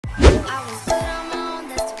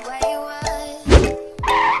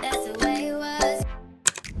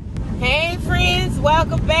Hey friends,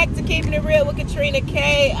 welcome back to Keeping It Real with Katrina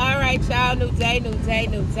K. All right, y'all, new day,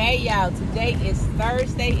 y'all. Today is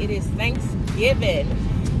Thursday. It is Thanksgiving.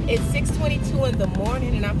 It's 6:22 in the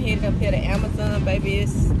morning, and I'm headed up here to Amazon, baby.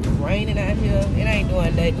 It's raining out here. It ain't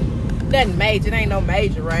doing nothing major. It ain't no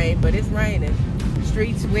major rain, but it's raining.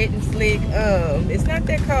 Streets wet and slick. It's not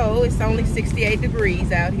that cold. It's only 68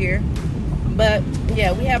 degrees out here. But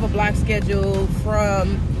yeah, we have a block scheduled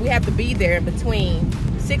we have to be there between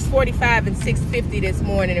 6:45 and 6:50 this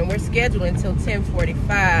morning, and we're scheduled until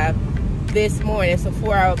 10:45 this morning. It's a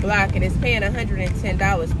 4-hour block, and it's paying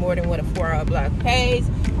 $110 more than what a 4-hour block pays,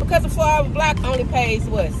 because a 4-hour block only pays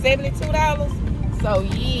what, $72? So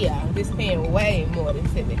yeah, this paying way more than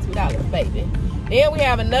 $72, baby. Then we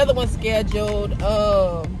have another one scheduled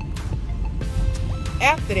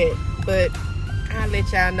after that, but I'll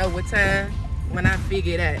let y'all know what time when I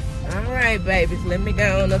figure that. All right, babies, let me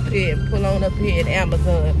go on up here and pull on up here at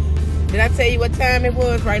Amazon. Did I tell you what time it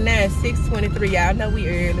was? Right now it's 6:23. Y'all know we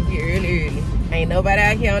early. Ain't nobody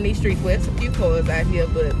out here on these streets. Well, it's a few cars out here,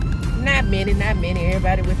 but not many.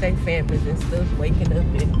 Everybody with their families and stuff waking up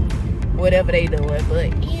and whatever they doing.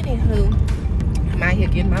 But anywho, I'm out here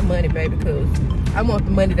getting my money, baby, because I want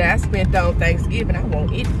the money that I spent on Thanksgiving. I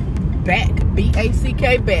want it back,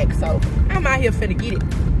 B-A-C-K back. So I'm out here finna get it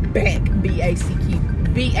back,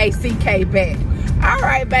 B-A-C-K back. All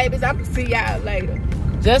right, babies, I'm gonna see y'all later.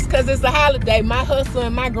 Just because it's a holiday, my hustle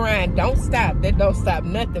and my grind don't stop. That don't stop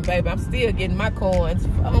nothing, baby. I'm still getting my coins.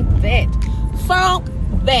 Funk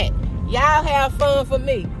that. Y'all have fun for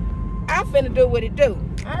me. I'm finna do what it do.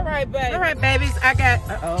 All right, baby. All right, babies, I got,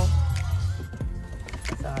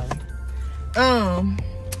 sorry.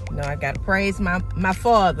 No, I gotta praise my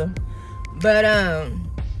father. But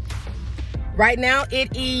right now it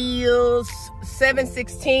is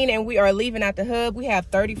 7:16, and we are leaving out the hub. We have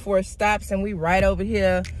 34 stops, and we right over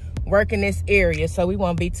here working this area, so we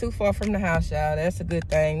won't be too far from the house, y'all. That's a good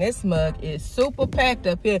thing. This mug is super packed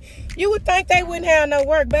up here. You would think they wouldn't have no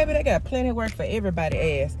work, baby. They got plenty of work for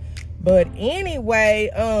everybody ass. But anyway,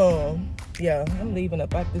 yeah, I'm leaving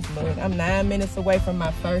up out this mug. I'm 9 minutes away from my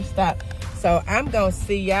first stop, so I'm gonna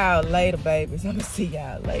see y'all later, babies. I'm gonna see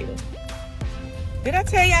y'all later. Did I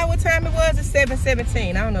tell y'all what time it was? It's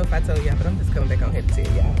 7:17. I don't know if I told y'all, but I'm just coming back on here to tell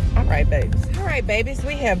y'all. All right, babies. All right, babies.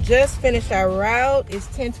 We have just finished our route. It's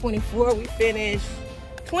 10:24. We finished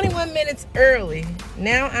 21 minutes early.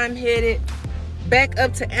 Now I'm headed back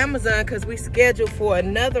up to Amazon because we scheduled for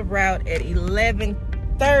another route at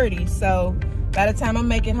 11:30. So by the time I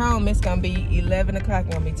make it home, it's going to be 11 o'clock.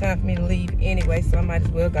 It's going to be time for me to leave anyway. So I might as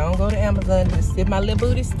well go to Amazon and just sit my little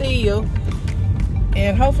booty still.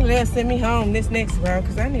 And hopefully they'll send me home this next round,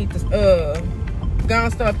 because I need to go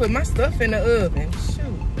and start putting my stuff in the oven.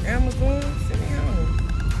 Shoot, Amazon,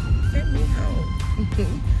 send me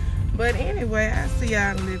home. But anyway, I'll see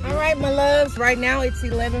y'all in a little bit. All right, my loves, right now it's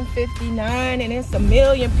 11:59, and it's a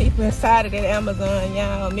million people inside of that Amazon,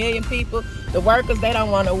 y'all. A million people. The workers, they don't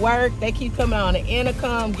want to work. They keep coming on the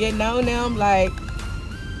intercom, getting on them like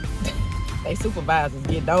they supervisors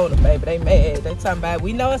getting on them, baby. They mad. They talking about,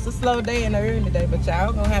 we know it's a slow day in the early day, but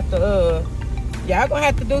y'all gonna have to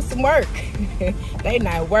do some work. They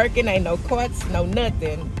not working, ain't no courts, no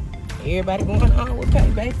nothing. Everybody going home with pay,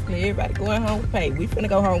 basically. Everybody going home with pay. We finna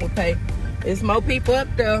go home with pay. There's more people up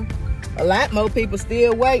there. A lot more people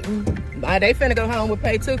still waiting. They finna go home with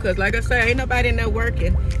pay too, because like I said, ain't nobody in there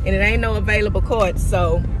working, and it ain't no available courts.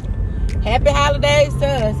 So happy holidays to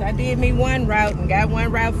us. I did me one route and got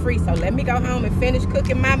one route free, so let me go home and finish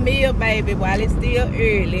cooking my meal, baby, while it's still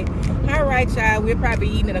early. All right, y'all, we'll probably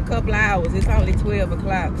eat in a couple hours. It's only 12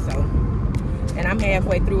 o'clock, so, and I'm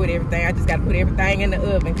halfway through with everything. I just got to put everything in the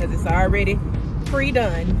oven because it's already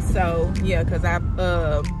pre-done. So yeah, because I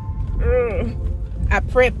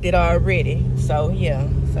prepped it already. So yeah,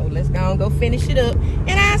 so let's go and go finish it up,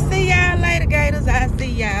 and I'll see y'all later, Gators. I'll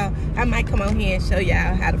see y'all. I might come on here and show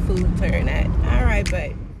y'all how the food turned out. All right,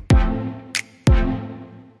 babe.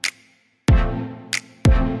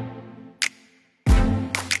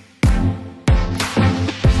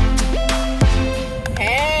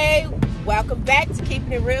 Hey, welcome back to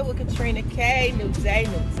Keeping It Real with Katrina K. New day,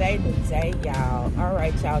 y'all. All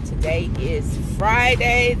right, y'all, today is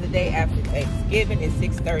Friday, the day after Thanksgiving. It's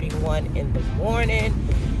 6:31 in the morning.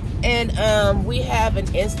 And we have an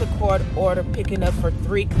Instacart order picking up for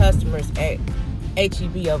 3 customers at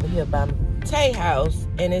HEB over here by Tay House,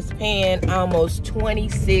 and it's paying almost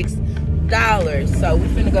 $26 $6. So we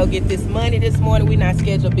finna go get this money this morning. We not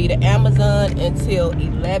scheduled to be to Amazon until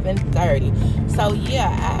 11:30. So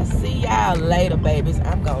yeah, I'll see y'all later, babies.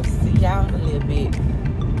 I'm gonna see y'all in a little bit.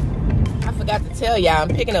 I forgot to tell y'all, I'm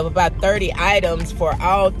picking up about 30 items for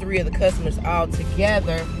all 3 of the customers all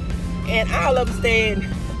together. And all of them stay in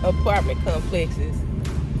apartment complexes.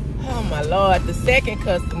 Oh my Lord. The second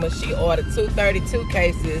customer, she ordered 32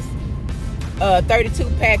 cases, 32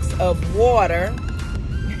 packs of water,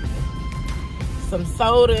 some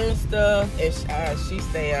soda and stuff. And she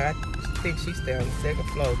stay, I think she stay on the second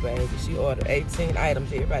floor, baby. She ordered 18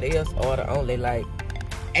 items. Everybody else ordered only like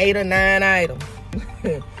 8 or 9 items.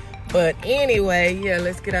 But anyway, yeah,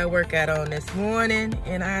 let's get our workout on this morning,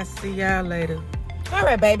 and I'll see y'all later. All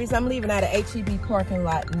right, babies, I'm leaving out of HEB parking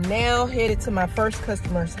lot now, headed to my first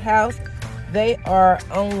customer's house. They are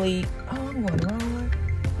only, oh, I'm going the wrong way.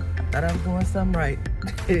 I thought I was doing something right.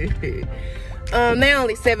 They're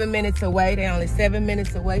only 7 minutes away. They're only 7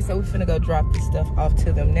 minutes away, so we're finna go drop this stuff off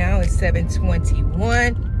to them now. It's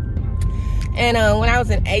 7:21. And when I was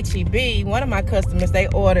in HEB, one of my customers, they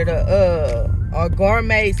ordered a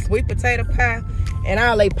gourmet sweet potato pie, and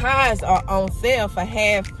all their pies are on sale for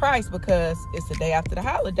half price because it's the day after the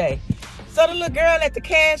holiday. So the little girl at the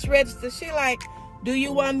cash register, she like, do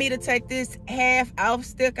you want me to take this half off,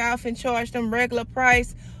 stick off, and charge them regular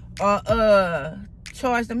price, or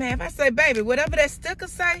charge them half? I say, baby, whatever that sticker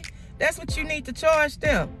say, that's what you need to charge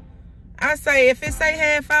them. I say, if it say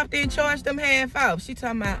half off, then charge them half off. She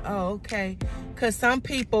talking about, oh, okay. Cause some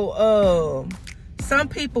people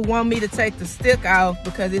want me to take the stick off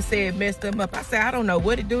because it said it messed them up. I say, I don't know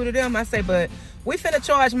what it do to them. I say, but we finna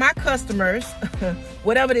charge my customers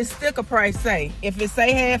whatever this sticker price say. If it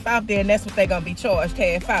say half off, then that's what they gonna be charged,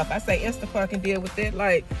 half off. I say, Instacart can deal with it.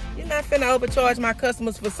 Like, you're not finna overcharge my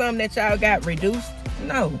customers for something that y'all got reduced.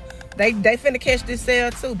 No, they finna catch this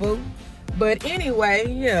sale too, boo. But anyway,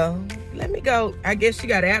 yeah, let me go. I guess she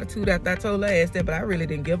got an attitude after I told her ass that, but I really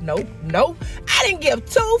didn't give, nope. I didn't give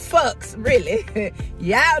 2 fucks, really.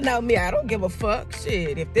 Y'all know me, I don't give a fuck.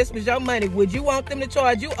 Shit, if this was your money, would you want them to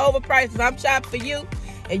charge you overpriced if I'm shopping for you?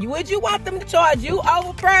 And would you want them to charge you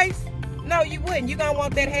overpriced? No, you wouldn't. You're gonna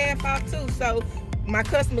want that half off too. So my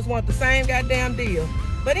customers want the same goddamn deal.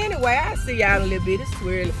 But anyway, I'll see y'all in a little bit. It's too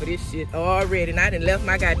early for this shit already. And I done left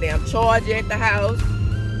my goddamn charger at the house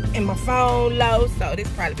and my phone low, so this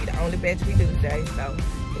probably be the only batch we do today. So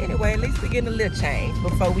anyway, at least we getting a little change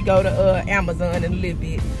before we go to Amazon in a little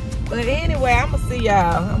bit. But anyway, I'ma see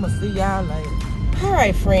y'all later. All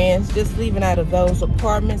right, friends, just leaving out of those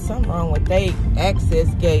apartments. Something wrong with they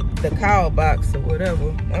access gate, the call box or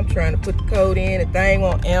whatever. I'm trying to put the code in, the thing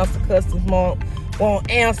won't answer, customs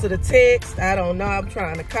won't answer the text. I don't know. I'm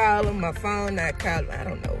trying to call them, my phone not calling. I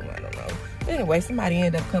don't know. Anyway, somebody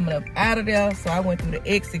ended up coming up out of there, so I went through the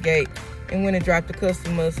exit gate and went and dropped the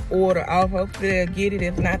customer's order off. Hopefully they'll get it.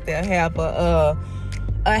 If not, they'll have a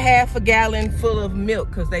half a gallon full of milk,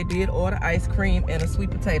 because they did order ice cream and a sweet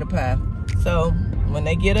potato pie. So when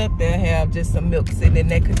they get up, they'll have just some milk sitting in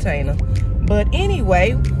that container. But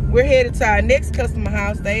anyway, we're headed to our next customer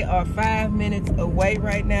house. They are 5 minutes away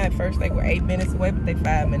right now. At first they were 8 minutes away, but they're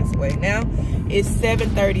 5 minutes away now. It's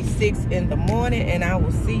 7:36 in the morning, and I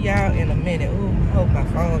will see y'all in a minute. Ooh, I hope my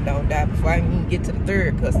phone don't die before I can even get to the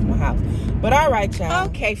third customer house. But all right, y'all.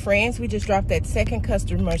 Okay, friends, we just dropped that second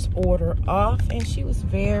customer's order off, and she was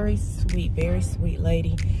very sweet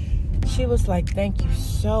lady. She was like, thank you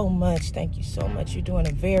so much. Thank you so much. You're doing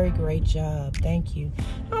a very great job. Thank you.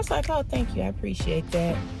 I was like, oh, thank you. I appreciate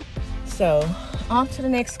that. So off to the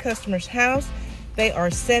next customer's house. They are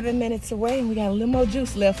 7 minutes away, and we got a little more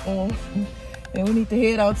juice left for them. And we need to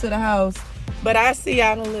head on to the house. But I'll see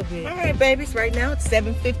y'all in a little bit. All right, babies. Right now it's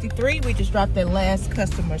 7:53. We just dropped that last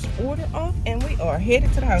customer's order off, and we are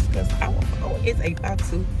headed to the house because our phone is about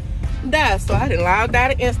to die. So I done logged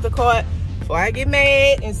out of Instacart before I get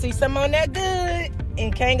mad and see something on that good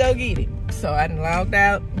and can't go get it. So I done logged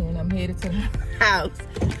out, and I'm headed to the house.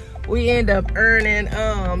 We end up earning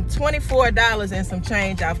 $24 and some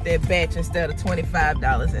change off that batch instead of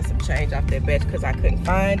 $25 and some change off that batch, because I couldn't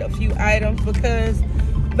find a few items because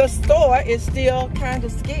the store is still kind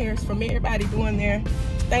of scarce from everybody doing their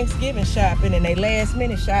Thanksgiving shopping and they last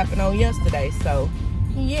minute shopping on yesterday. So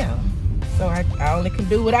yeah, so I only can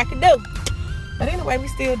do what I can do. But anyway, we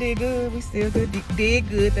still did good. We still did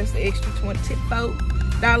good. That's the extra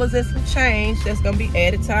 $24 and some change that's gonna be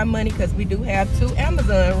added to our money, because we do have 2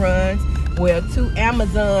 Amazon runs, well, 2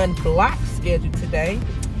 Amazon blocks scheduled today.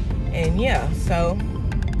 And yeah, so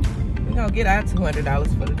we're gonna get our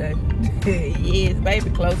 $200 for the day. Yes, baby,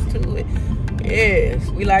 close to it. Yes,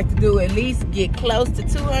 we like to do at least get close to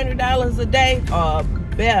 $200 a day or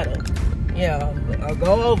better. Yeah, or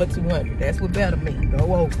go over 200. That's what better mean.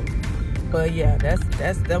 Go over. But yeah,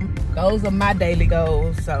 that's them. Those are my daily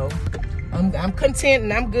goals. So I'm content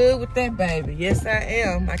and I'm good with that, baby. Yes, I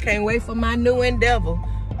am. I can't wait for my new endeavor.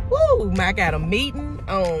 Woo! I got a meeting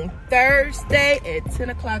on Thursday at 10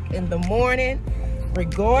 o'clock in the morning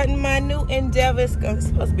regarding my new endeavor. It's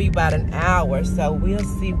supposed to be about an hour, so we'll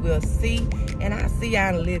see. And I'll see y'all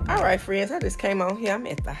in a little. All right, friends, I just came on here. I'm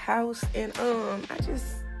at the house, and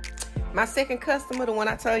my second customer, the one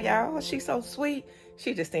I told y'all, oh, she's so sweet.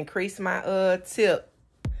 She just increased my tip.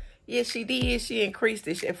 Yeah, she did. She increased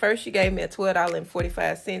it. At first, she gave me a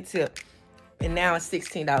 $12.45 tip, and now it's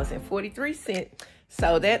 $16.43.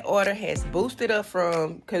 So that order has boosted up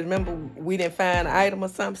from, because remember, we didn't find an item or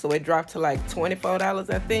something, so it dropped to like $24,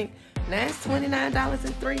 I think. Now it's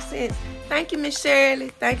 $29.03. Thank you, Miss Shirley.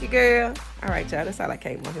 Thank you, girl. All right, y'all, that's all I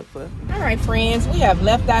came on here for. All right, friends, we have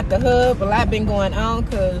left out the hub. A lot been going on,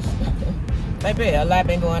 because, baby, a lot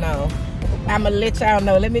been going on. I'm going to let y'all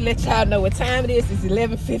know. Let me let y'all know what time it is. It's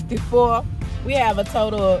 11:54. We have a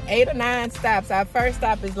total of 8 or 9 stops. Our first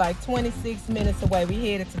stop is like 26 minutes away. We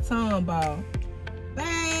headed to Tomball.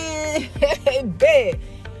 Bet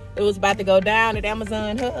it was about to go down at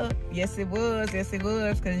Amazon Hub. Yes, it was. Yes, it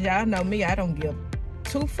was. Because y'all know me. I don't give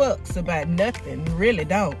 2 fucks about nothing. Really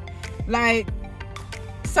don't. Like,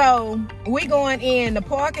 so we going in. The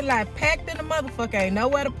parking lot packed in the motherfucker. Ain't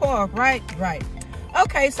nowhere to park. Right? Right.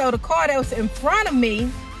 Okay, so the car that was in front of me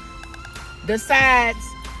decides,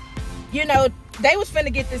 you know, they was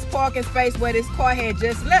finna get this parking space where this car had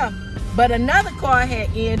just left. But another car had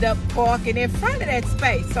ended up parking in front of that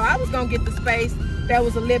space. So I was going to get the space that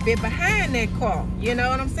was a little bit behind that car. You know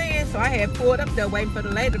what I'm saying? So I had pulled up there waiting for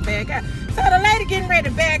the lady to back out. So the lady getting ready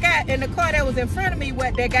to back out, and the car that was in front of me,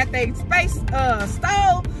 what they got their space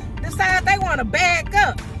stole, decides they want to back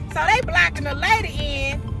up. So they blocking the lady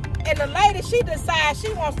in. And the lady, she decides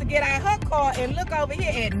she wants to get out her car and look over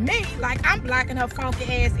here at me like I'm blocking her funky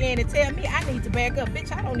ass in and tell me I need to back up.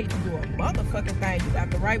 Bitch, I don't need to do a motherfucking thing. You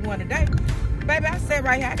got the right one today. Baby, I said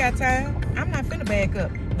right here, I got time. I'm not finna back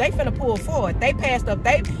up. They finna pull forward. They passed up.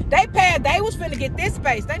 They was finna get this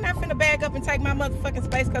space. They not finna back up and take my motherfucking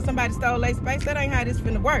space because somebody stole their space. That ain't how this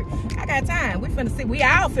finna work. I got time. We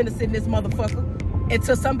all finna sit in this motherfucker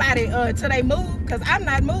until somebody, until they move, because I'm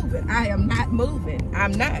not moving. I am not moving.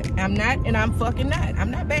 I'm not, and I'm fucking not. I'm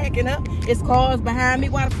not backing up. It's cars behind me.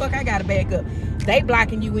 Why the fuck I gotta back up? They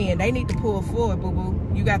blocking you in. They need to pull forward, boo-boo.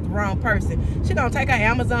 You got the wrong person. She gonna take her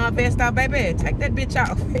Amazon vest off, baby. Take that bitch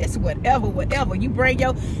off. It's whatever. You bring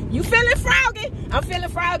you feeling froggy? I'm feeling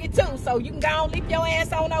froggy too. So you can go on, leap your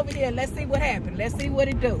ass on over here. Let's see what happens. Let's see what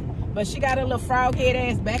it do. But she got a little frog head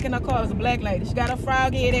ass back in her car. It was a black lady. She got a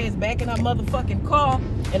frog head ass back in her motherfucking car.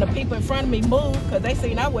 And the people in front of me moved because they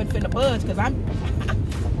seen I wasn't finna budge because I'm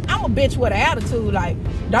a bitch with an attitude. Like,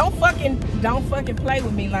 don't fucking play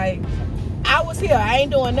with me. Like, I was here. I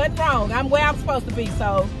ain't doing nothing wrong. I'm where I'm supposed to be.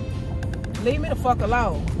 So leave me the fuck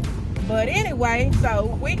alone. But anyway,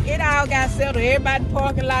 so it all got settled. Everybody in the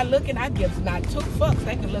parking lot looking. I give not 2 fucks.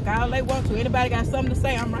 They can look all they want to. Anybody got something to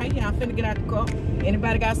say? I'm right here. I'm finna get out the car.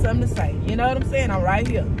 Anybody got something to say? You know what I'm saying? I'm right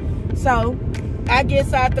here. So I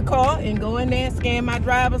get out the car and go in there and scan my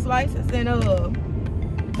driver's license. And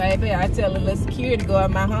baby, I tell a little security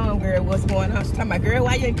guard, my homegirl, what's going on. She's talking about, girl,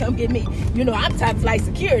 why you didn't come get me? You know, I'm top flight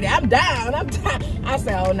security. I'm down. I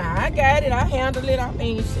said, oh, nah, I got it. I handle it. I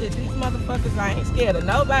mean, shit, these motherfuckers, I ain't scared of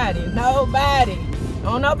nobody.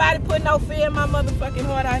 Don't nobody put no fear in my motherfucking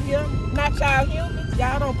heart out here. Not y'all humans.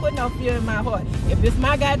 Y'all don't put no fear in my heart. If it's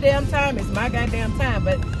my goddamn time, it's my goddamn time.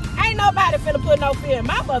 But ain't nobody finna put no fear in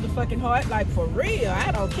my motherfucking heart. Like, for real.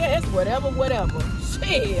 I don't care. It's whatever.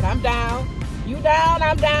 Shit, I'm down. You down,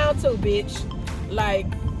 I'm down too, bitch. Like,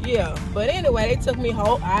 yeah. But anyway, they took me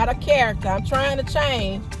out of character. I'm trying to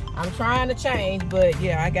change. But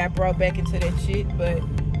yeah, I got brought back into that shit. But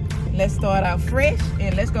let's start out fresh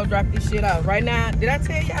and let's go drop this shit off. Right now, did I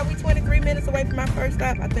tell y'all we 23 minutes away from my first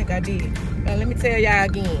stop? I think I did. Now let me tell y'all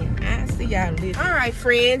again. I see y'all later. All right,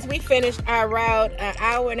 friends, we finished our route an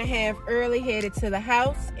hour and a half early, headed to the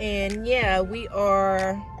house. And yeah,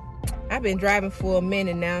 I've been driving for a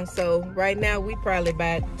minute now, so right now we probably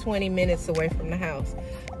about 20 minutes away from the house.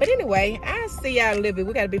 But anyway, I'll see y'all a little bit.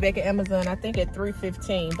 We got to be back at Amazon, I think, at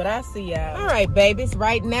 3:15, but I'll see y'all. All right, babies.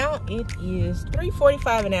 Right now, it is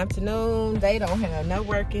 3:45 in the afternoon. They don't have no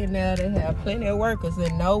work in there. They have plenty of workers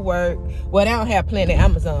and no work. Well, they don't have plenty of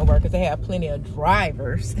Amazon workers. They have plenty of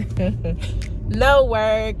drivers. No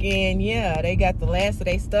work, and yeah, they got the last of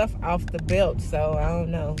their stuff off the belt. So, I don't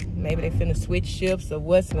know. Maybe they finna switch shifts or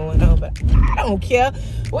what's going on, but I don't care.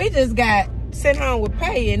 We just got sent home with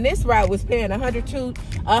pay, and this route was paying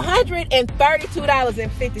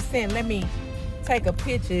 $132.50. Let me take a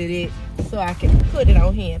picture of it so I can put it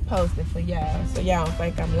on here and post it for y'all, so y'all don't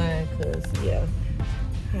think I'm lying. Cause yeah,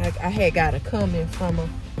 I had got a comment from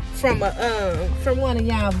one of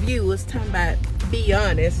y'all viewers talking about be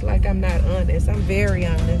honest. Like, I'm not honest. I'm very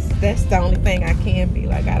honest. That's the only thing I can be.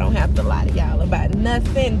 Like, I don't have to lie to y'all about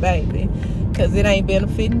nothing, baby, because it ain't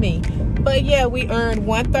benefiting me. But yeah, we earned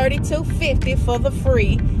 $132.50 for the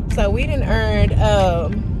free. So we done earned a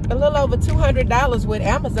little over $200 with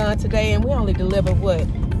Amazon today, and we only delivered what, 8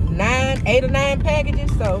 or 9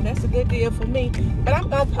 packages. So that's a good deal for me. But I'm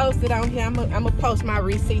gonna post it on here. I'm gonna post my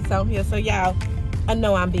receipts on here so y'all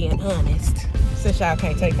know I'm being honest, since y'all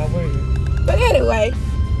can't take my word. But anyway,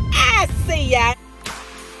 I see y'all.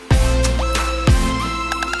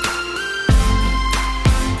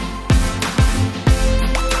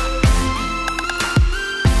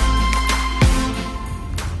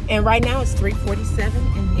 And right now it's 3:47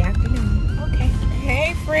 in the afternoon. Okay.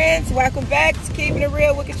 Hey friends, welcome back to Keeping It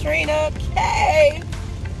Real with Katrina. Okay.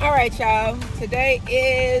 All right, y'all. Today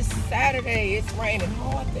is Saturday. It's raining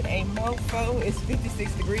hard. It ain't mofo. It's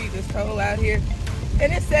 56 degrees. It's cold out here.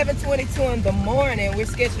 And it's 7:22 in the morning. We're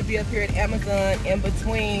scheduled to be up here at Amazon in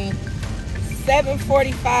between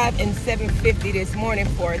 7:45 and 7:50 this morning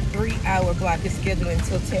for a 3-hour block. It's scheduled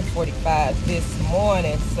until 10:45 this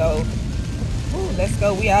morning. So let's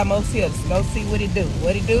go. We almost here. Let's go see what it do.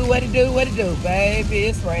 What it do, what it do, what it do. Baby,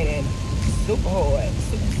 it's raining super hard.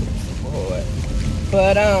 Super hard.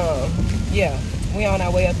 But yeah, we on our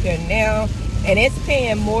way up here now. And it's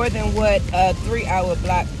paying more than what a 3-hour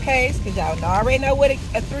block pays, because y'all already know what a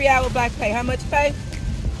 3-hour block pay. How much pay?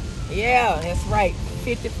 Yeah, that's right,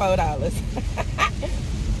 $54.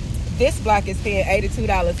 This block is paying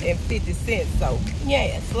 $82.50. So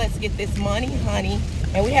yes, let's get this money, honey.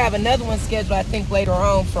 And we have another one scheduled, I think, later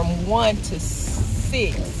on from 1 to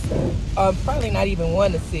 6. Probably not even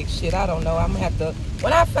 1 to 6. Shit, I don't know. I'm gonna have to,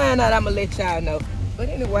 when I find out, I'm gonna let y'all know. But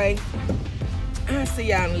anyway, I'll see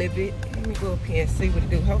y'all in a little bit. Let me go up here and see what it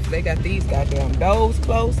do. Hopefully they got these goddamn doors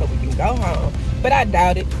closed so we can go home. But I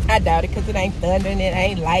doubt it. I doubt it, because it ain't thundering, it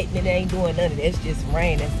ain't lightning, it ain't doing none of that. It's just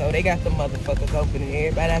raining. So they got the motherfuckers open and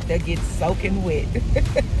everybody out there gets soaking wet.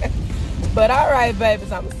 But all right,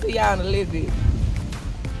 babies, I'm gonna see y'all in a little bit.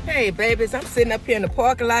 Hey, babies, I'm sitting up here in the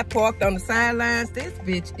parking lot, parked on the sidelines. This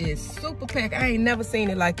bitch is super packed. I ain't never seen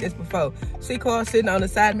it like this before. See cars sitting on the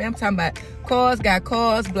side, man. I'm talking about cars, got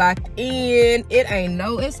cars blocked in. It ain't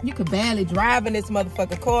you could barely drive in this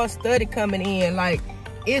motherfucker. Cars study coming in. Like,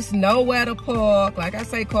 it's nowhere to park. Like I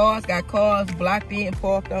say, cars got cars blocked in,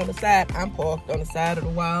 parked on the side. I'm parked on the side of the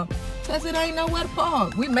wall, because it ain't nowhere to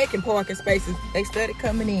park. We making parking spaces. They study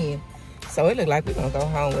coming in. So it look like we're gonna go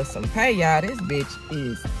home with some pay, y'all. This bitch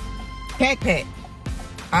is pack.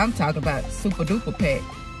 I'm talking about super duper pack.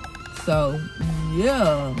 So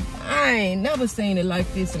yeah, I ain't never seen it like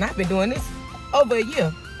this, and I've been doing this over a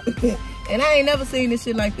year. And I ain't never seen this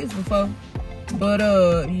shit like this before. But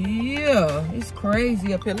yeah, it's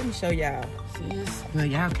crazy up here. Let me show y'all. See this? Well,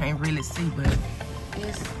 y'all can't really see, but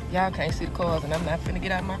y'all can't see the cars, and I'm not finna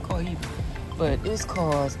get out of my car either. But it's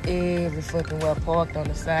cars every fucking well parked on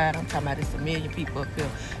the side. I'm talking about it's a million people up here.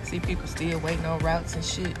 See people still waiting on routes and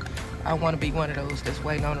shit. I want to be one of those that's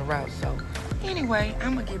waiting on the route. So anyway,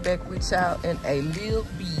 I'm going to get back with y'all in a little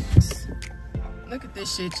bit. Look at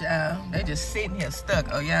this shit, y'all. They just sitting here stuck.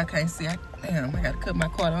 Oh, y'all can't see. Damn, I got to cut my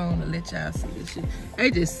car on to let y'all see this shit.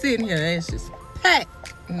 They just sitting here. It's just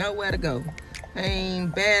packed. Nowhere to go. They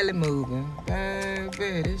ain't barely moving.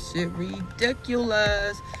 Baby, this shit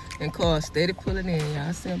ridiculous. And cars steady pulling in.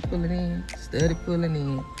 Y'all see them pulling in? Steady pulling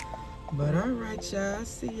in. But all right, y'all.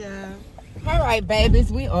 See y'all. All right,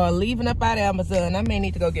 babies. We are leaving up out of Amazon. I may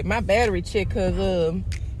need to go get my battery checked, because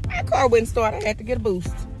my car wouldn't start. I had to get a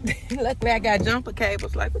boost. Luckily, I got jumper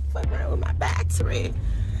cables. Like, what the fuck wrong with my battery?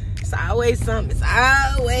 It's always something. It's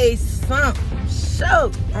always something.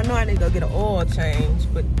 Shoot. I know I need to go get an oil change,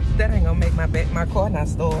 but that ain't gonna make my car not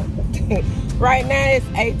start. Right now it's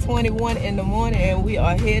 8:21 in the morning, and we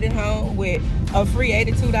are headed home with a free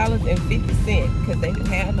 $82.50, because they didn't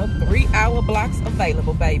have no 3-hour blocks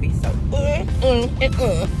available, baby. So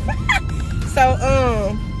so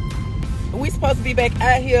we supposed to be back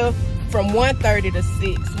out here from 1:30 to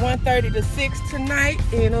 6. 1:30 to 6 tonight,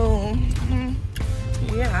 and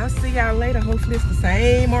yeah, I'll see y'all later. Hopefully it's the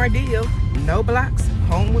same ordeal. No blocks,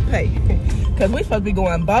 home with pay. Because we're supposed to be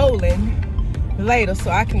going bowling later,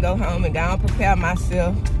 so I can go home and go and prepare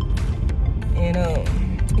myself and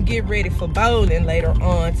get ready for bowling later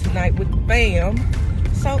on tonight with the fam.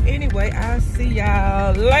 So anyway, I'll see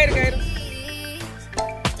y'all later, gators.